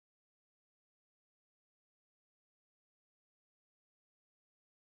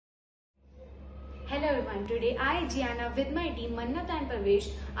Hello everyone, today I, JIYANA, with my team MANNAT and PARVESH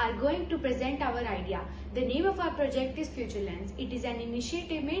are going to present our idea. The name of our project is FutureLens. It is an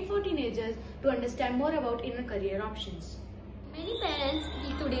initiative made for teenagers to understand more about inner career options. Many parents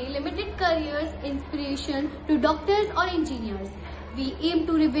give today limited careers inspiration to doctors or engineers. We aim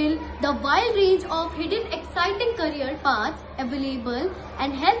to reveal the wide range of hidden exciting career paths available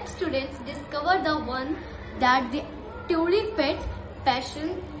and help students discover the one that they truly fit,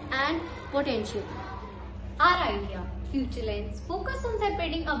 passion and potential. Our idea, FutureLens, focus on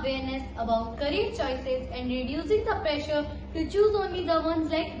spreading awareness about career choices and reducing the pressure to choose only the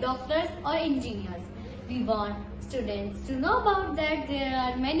ones like doctors or engineers. We want students to know about that there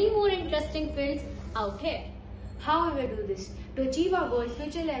are many more interesting fields out here. How we will do this? To achieve our goal,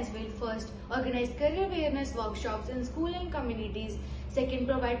 FutureLens will first organize career awareness workshops in school and communities. Second,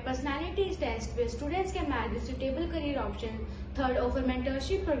 provide personality tests where students can match the suitable career options. Third, offer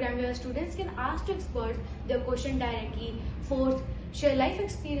mentorship program where students can ask experts their question directly. Fourth, share life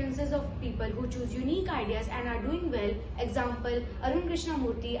experiences of people who choose unique ideas and are doing well. Example, Arun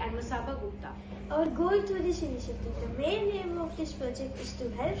Krishnamurthy and Masaba Gupta. Our goal through this initiative, the main aim of this project is to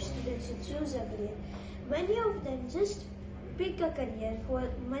help students to choose a career. Many of them just pick a career for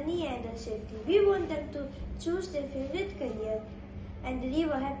money and safety. We want them to choose their favorite career and live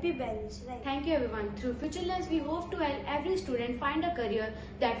a happy, balanced life. Thank you everyone. Through FutureLens, we hope to help every student find a career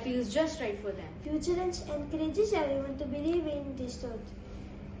that feels just right for them. FutureLens encourages everyone to believe in this thought.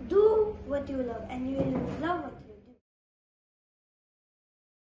 Do what you love and you will love what